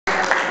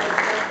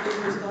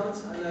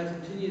response. I'll now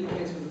continue the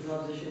case with the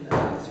proposition,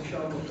 Mr.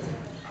 Sean Butler.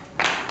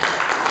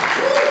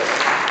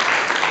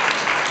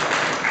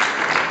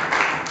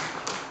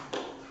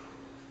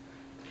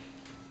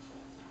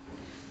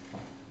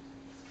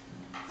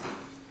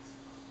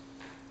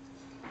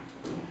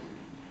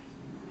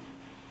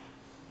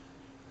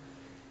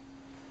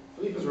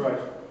 Phillipe is right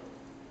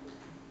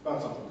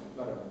about something,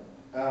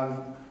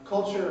 whatever.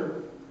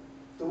 Culture,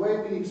 the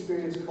way we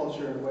experience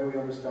culture and the way we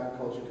understand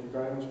culture can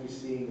very much be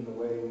seen in the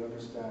way we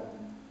understand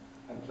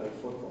and play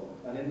football.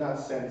 And in that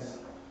sense,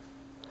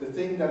 the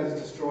thing that is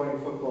destroying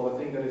football,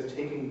 the thing that is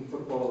taking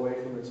football away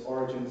from its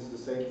origins, the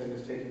same thing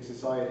as taking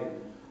society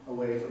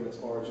away from its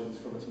origins,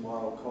 from its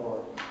moral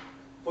core.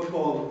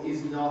 Football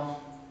is not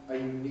a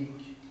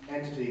unique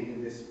entity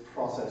in this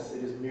process.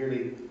 It is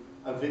merely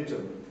a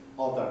victim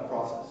of that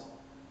process.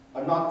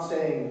 I'm not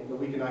saying that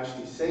we can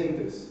actually save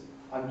this.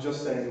 I'm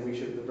just saying that we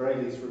should at the very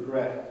least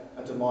regret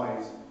a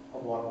demise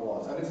of what it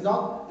was. And it's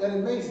not, and it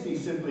may be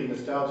simply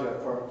nostalgia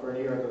for an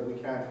era that we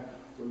can't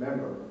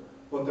remember,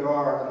 but there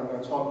are, and I'm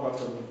going to talk about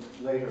them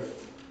later,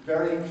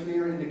 very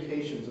clear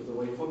indications of the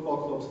way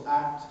football clubs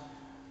act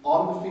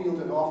on the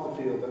field and off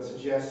the field that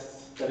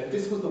suggests that if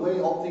this was the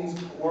way all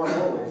things were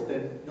always,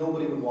 then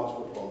nobody would watch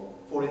football.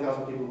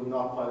 40,000 people would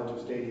not pile into a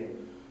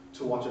stadium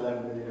to watch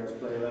 11 millionaires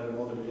play 11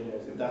 other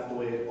millionaires, if that's the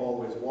way it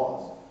always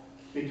was.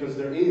 Because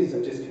there is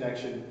a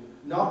disconnection,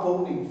 not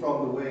only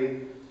from the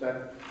way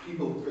that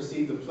people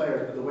perceive the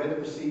players, but the way they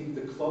perceive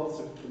the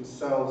clubs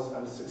themselves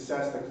and the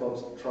success that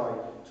clubs try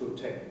to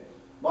obtain.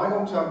 My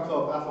hometown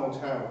club, Athlone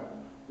Town,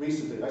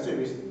 recently, I say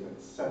recently, like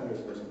 7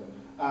 years ago or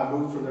something,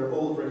 moved from their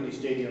old rickety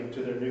stadium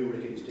to their new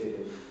rickety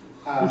stadium.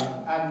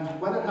 And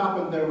when it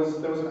happened, there was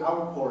an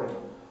outpouring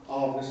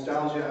of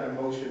nostalgia and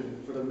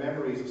emotion for the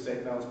memories of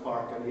St. Mel's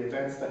Park and the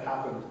events that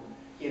happened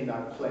in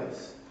that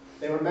place.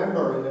 They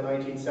remember in the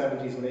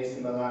 1970s when AC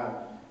Milan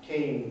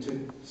came to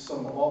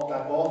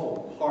that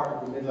awful part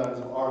of the Midlands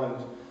of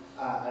Ireland,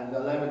 and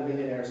 11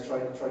 millionaires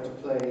tried to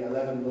play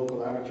 11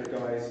 local amateur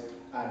guys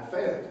and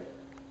failed.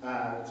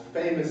 It's a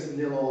famous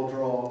 0-0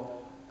 draw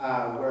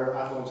where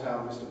Athlone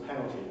Town missed a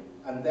penalty.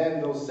 And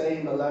then those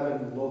same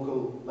 11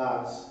 local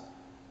lads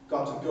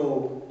got to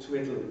go to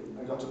Italy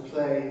and got to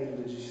play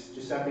in the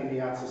Giuseppe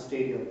Meazza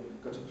Stadium,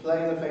 got to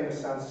play in the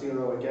famous San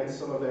Siro against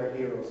some of their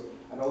heroes.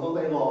 And although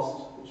they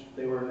lost, which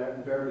they were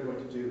invariably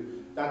going to do,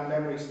 that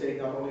memory stayed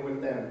not only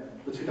with them,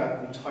 but to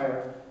that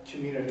entire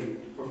community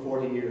for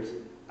 40 years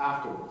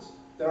afterwards.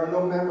 There are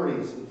no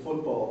memories in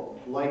football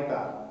like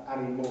that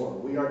anymore.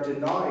 We are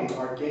denied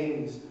our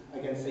games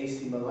against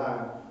AC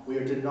Milan. We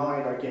are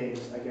denied our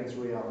games against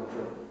Real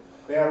Madrid.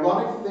 The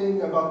ironic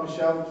thing about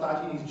Michel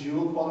Platini's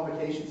dual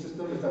qualification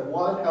system is that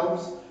while it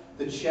helps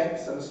the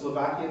Czechs and the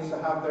Slovakians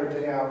to have their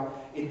day out,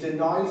 it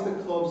denies the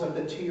clubs at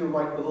the tier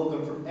right below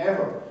them from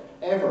ever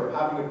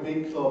having a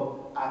big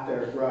club at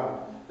their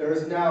ground. There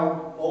is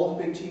now, all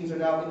the big teams are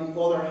now in the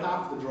other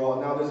half of the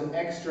draw. Now there's an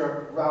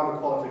extra round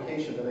of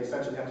qualification that they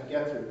essentially have to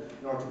get through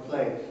in order to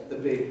play the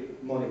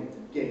big money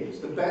games.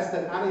 The best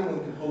that anyone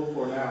can hope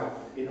for now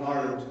in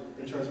Ireland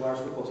in terms of Irish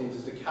football teams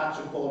is to catch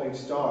a falling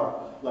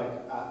star, like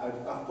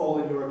a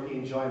fallen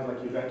European giant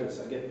like Juventus,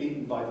 and get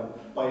beaten by them,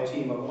 by a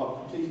team of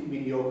completely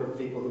mediocre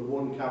people who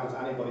wouldn't count as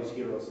anybody's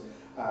heroes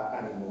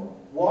anymore.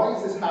 Why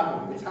is this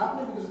happening? It's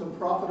happening because of the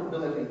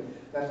profitability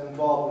that's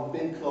involved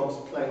when big clubs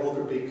play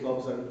other big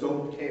clubs and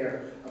don't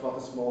care about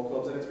the small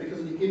clubs, and it's because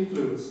of the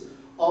influence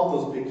of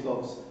those big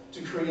clubs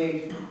to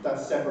create that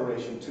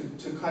separation,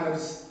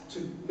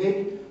 to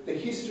make the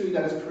history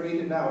that is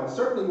created now. And it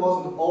certainly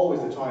wasn't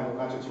always the time that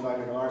Manchester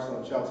United and Arsenal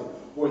and Chelsea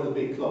were the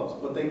big clubs,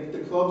 but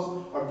the clubs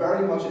are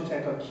very much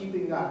intent on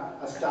keeping that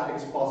as static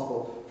as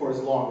possible for as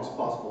long as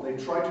possible.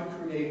 They try to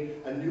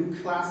create a new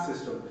class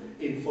system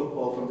in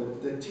football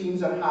from the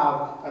teams that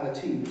have and the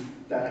teams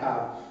that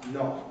have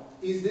not.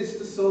 Is this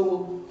the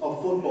soul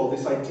of football,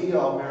 this idea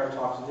of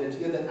meritocracy, the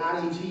idea that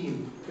any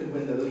team can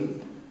win the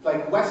league?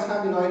 Like, West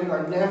Ham United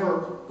are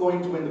never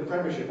going to win the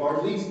Premiership, or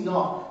at least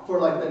not for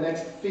like the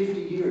next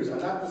 50 years.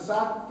 And the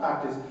sad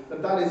fact is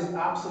that is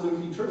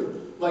absolutely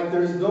true. Like,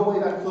 there's no way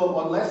that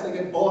club, unless they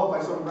get bought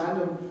by some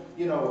random,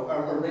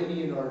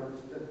 Iranian or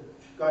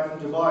guy from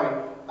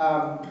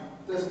Dubai,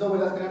 there's no way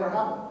that's going to ever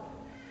happen.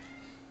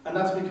 And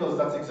that's because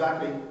that's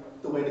exactly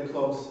the way the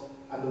clubs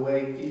and the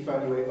way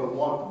FIFA and UEFA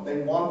want them.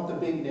 They want the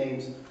big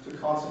names to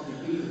constantly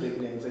be the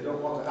big names. They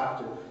don't want to have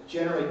to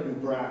generate new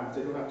brands.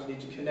 They don't have to need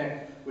to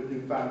connect with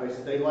new fan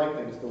bases. They like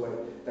things the way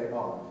they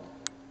are.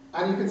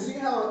 And you can see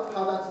how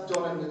that's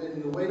done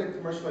in the way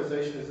that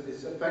commercialization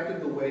is affected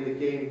the way the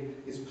game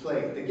is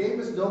played. The game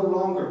is no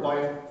longer, by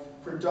a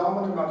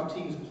predominant amount of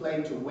teams,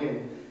 played to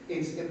win.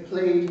 It's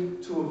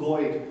played to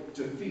avoid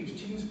defeat.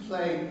 Teams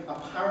play a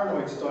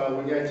paranoid style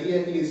where the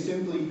idea is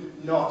simply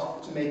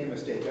not to make a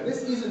mistake. And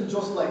this isn't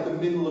just like the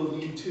middle of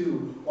League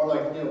Two or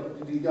like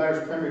the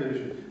Irish Premier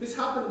Division. This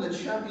happened in the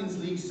Champions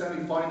League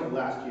semi-final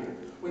last year,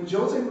 when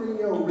Jose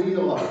Mourinho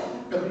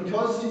realised that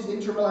because his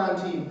Inter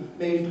Milan team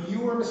made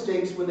fewer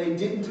mistakes when they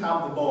didn't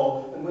have the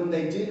ball and when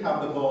they did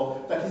have the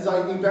ball, that his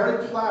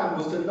very plan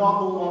was to not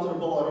hold on to the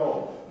ball at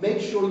all.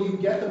 Make sure you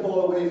get the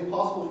ball away as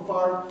possible,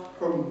 far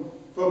from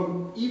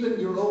even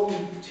your own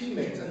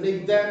teammates, and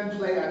make them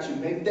play at you,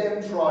 make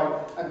them try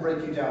and break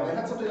you down. They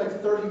had something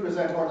like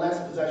 30% or less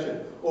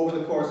possession over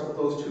the course of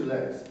those 2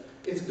 legs.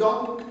 It's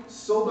gotten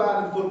so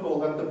bad in football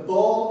that the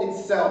ball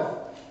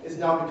itself is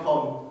now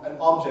become an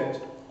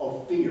object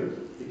of fear.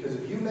 Because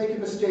if you make a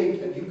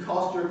mistake and you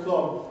cost your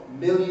club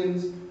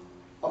millions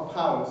of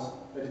pounds,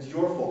 then it's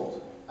your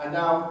fault. And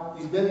now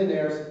these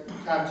millionaires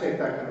can't take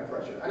that kind of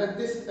pressure. And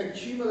this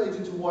accumulates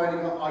into wider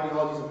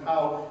ideologies of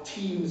how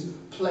teams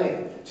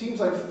play. Teams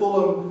like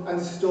Fulham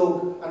and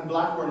Stoke and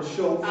Blackburn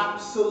show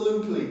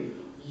absolutely,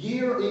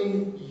 year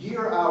in,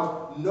 year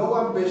out,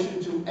 no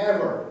ambition to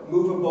ever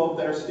move above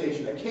their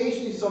station.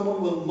 Occasionally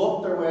someone will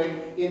look their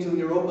way into a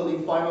Europa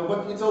League final,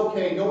 but it's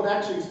okay. No one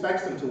actually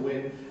expects them to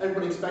win.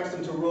 Everybody expects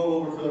them to roll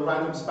over for the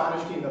random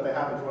Spanish team that they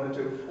happen to run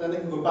into, and then they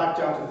can go back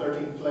down to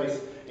 13th place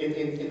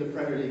in the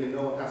Premier League, and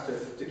no one has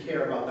to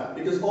care about that.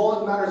 Because all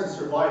that matters is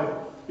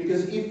survival.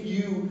 Because if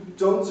you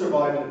don't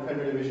survive in the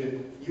Premier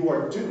Division, you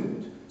are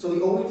doomed. So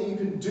the only thing you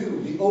can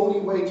do, the only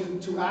way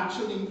to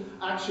actually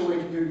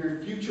actuate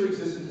your future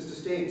existence is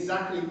to stay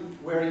exactly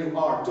where you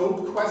are.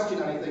 Don't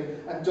question anything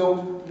and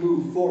don't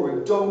move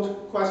forward.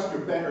 Don't question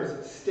your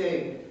betters.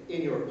 Stay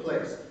in your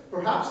place.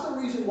 Perhaps the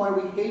reason why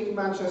we hate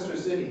Manchester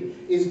City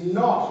is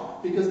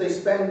not because they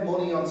spend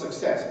money on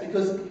success,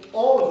 because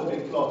all of the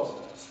big clubs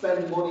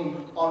spend money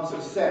on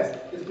success.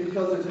 It's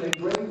because there's an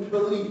ingrained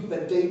belief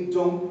that they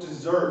don't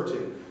deserve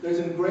to. There's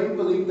an ingrained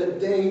belief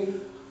that they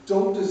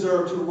don't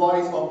deserve to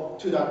rise up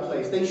to that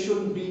place. They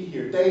shouldn't be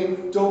here. They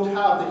don't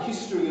have the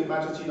history of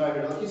Manchester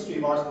United, or the history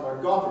of Arsenal, or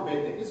God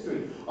forbid, the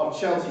history of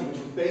Chelsea, which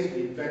was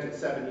basically invented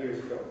 7 years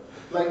ago.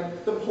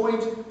 Like, the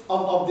point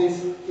of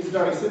this is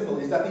very simple,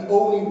 is that the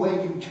only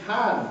way you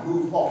can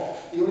move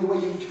up, the only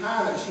way you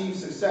can achieve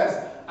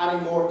success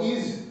anymore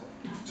is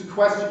to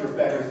question your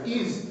betters,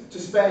 is to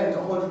spend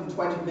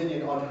 120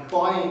 million on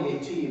buying a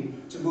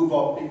team to move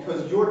up,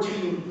 because your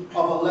team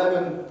of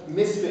 11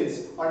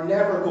 misfits are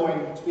never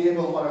going to be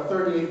able on a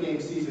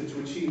 38-game season to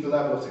achieve the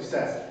level of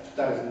success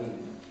that is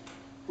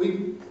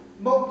needed.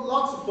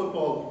 Lots of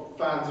football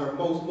fans, or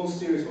most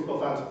serious football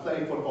fans, have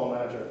played Football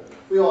Manager.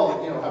 We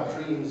all, have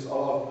dreams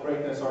of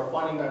greatness, or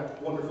finding that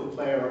wonderful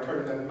player, or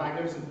turning that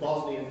magnificent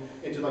Bosnian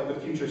into like the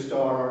future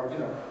star,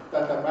 or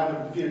that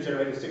random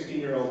computer-generated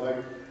 16-year-old,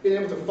 like being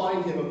able to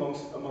find him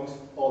amongst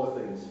all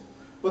the things.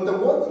 But the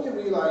one thing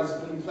you realise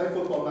when you play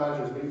Football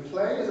Manager is when you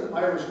play as an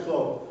Irish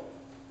club,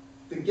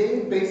 the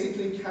game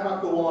basically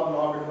cannot go on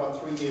longer than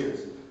about 3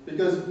 years.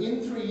 Because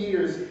in 3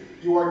 years,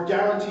 you are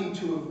guaranteed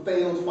to have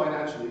failed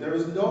financially. There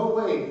is no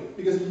way,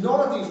 because none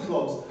of these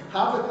clubs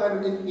have the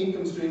kind of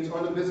income streams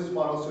or the business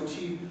models to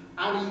achieve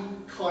any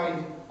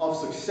kind of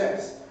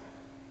success.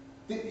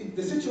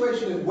 The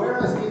situation is,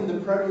 whereas in the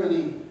Premier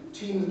League,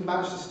 teams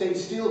manage to stay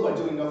still by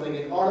doing nothing,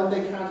 in Ireland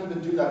they can't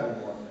even do that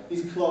anymore.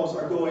 These clubs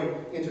are going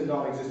into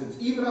non-existence.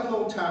 Even at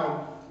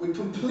hometown, with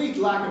complete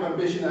lack of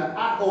ambition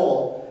at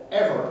all,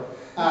 ever,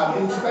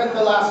 we've spent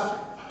the last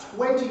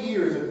 20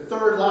 years at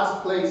third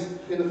last place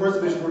in the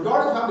first division.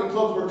 Regardless of how many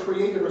clubs were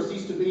created or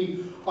ceased to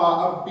be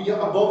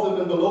above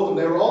them and below them,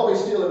 they were always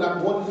still in that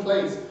one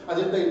place, as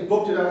if they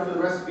booked it out for the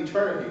rest of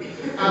eternity.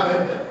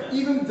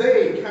 Even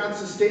they can't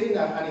sustain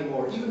that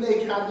anymore. Even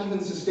they can't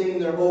even sustain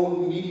their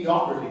own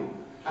mediocrity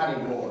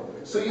anymore.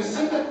 So you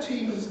see that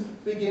teams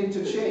begin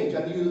to change,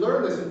 and you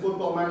learn this in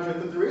Football Manager,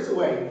 that there is a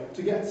way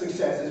to get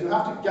success, is you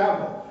have to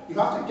gamble. You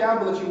have to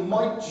gamble that you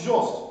might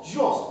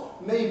just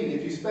maybe,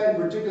 if you spend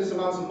ridiculous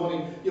amounts of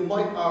money, you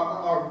might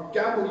or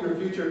gamble your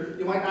future,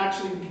 you might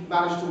actually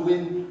manage to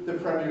win the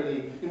Premier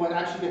League. You might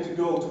actually get to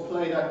go to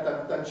play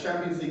that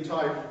Champions League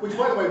tie, which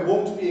by the way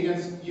won't be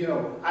against,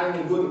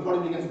 anything good, it'll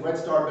probably be against Red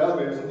Star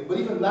Belgrade or something, but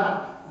even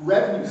that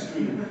revenue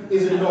stream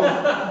is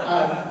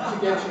enough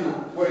to get you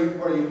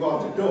where you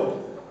want to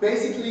go.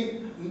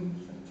 Basically,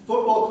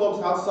 football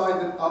clubs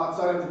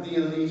outside of the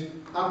elite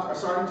are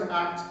starting to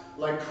act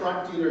like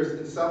crack dealers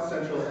in South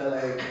Central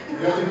LA.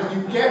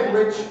 You get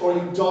rich or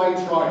you die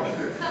trying.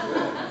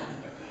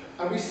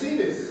 And we see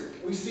this.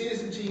 We see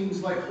this in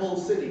teams like Hull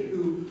City,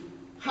 who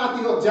had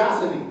the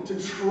audacity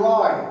to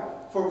try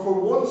for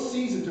one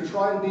season to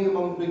try and be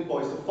among the big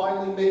boys, to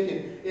finally make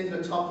it into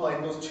the top flight.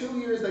 And those 2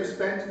 years they've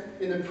spent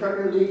in the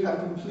Premier League have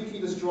completely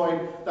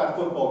destroyed that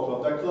football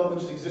club. That club,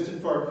 which has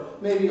existed for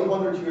maybe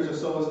 100 years or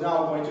so,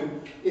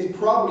 is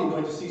probably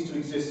going to cease to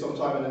exist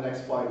sometime in the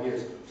next 5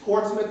 years.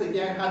 Portsmouth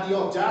again had the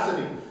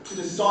audacity to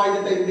decide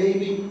that they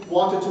maybe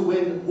wanted to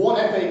win one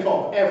FA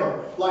Cup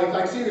ever.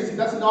 Like seriously,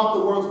 that's not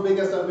the world's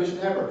biggest ambition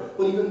ever.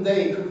 But even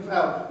they could have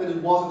felt that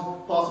it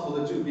wasn't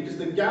possible to do, because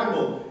the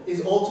gamble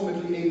is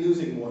ultimately a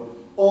losing one.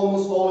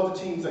 almost all of the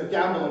teams that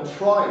gamble and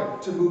try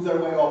to move their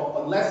way up,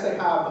 unless they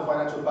have the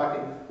financial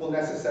backing, will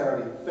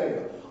necessarily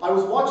fail. I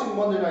was watching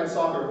Monday Night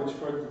Soccer, which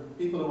for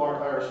people who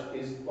aren't Irish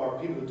is, or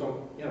people who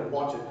don't,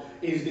 watch it,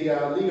 is the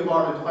League of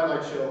Ireland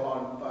highlight show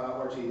on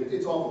RT.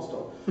 It's awful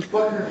stuff.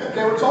 But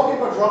they were talking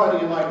about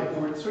Drogheda United,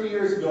 who were 3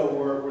 years ago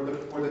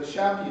were the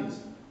champions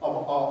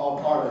of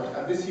Ireland,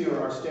 and this year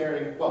are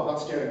staring, well, not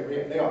staring,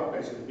 they are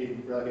basically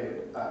being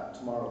relegated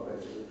tomorrow,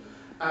 basically.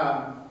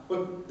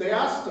 But they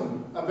asked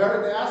them, they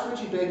asked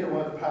Richie Baker,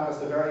 one of the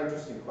panelists, a very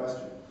interesting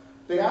question.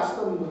 They asked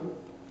them,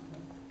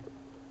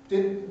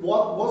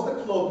 was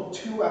the club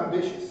too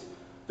ambitious?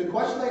 The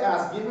question they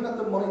asked, given that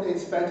the money they'd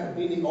spent had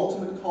been the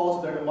ultimate cause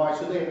of their demise,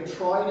 should they have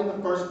tried in the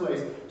first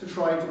place to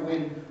try to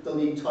win the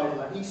league title?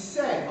 And he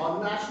said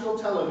on national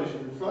television,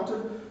 in front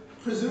of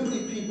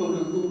presumably people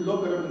who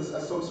look at him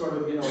as some sort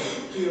of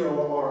hero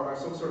or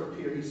some sort of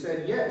peer, he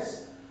said,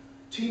 yes,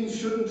 teams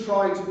shouldn't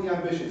try to be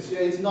ambitious. Yeah,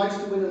 it's nice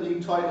to win a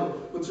league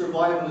title, but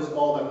survival is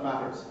all that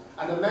matters.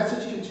 And the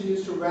message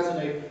continues to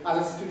resonate,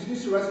 and it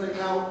continues to resonate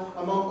now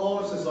among all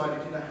of society,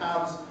 between the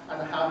haves and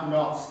the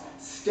have-nots.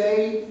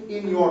 Stay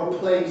in your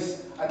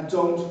place and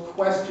don't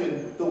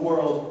question the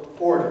world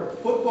order.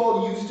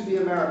 Football used to be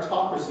a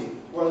meritocracy,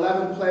 where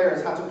 11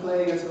 players had to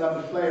play against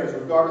 11 players,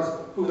 regardless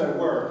who they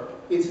were.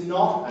 It's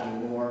not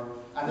anymore,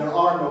 and there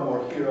are no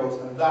more heroes,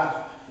 and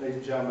that, ladies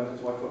and gentlemen,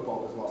 is why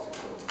football has lost its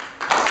soul.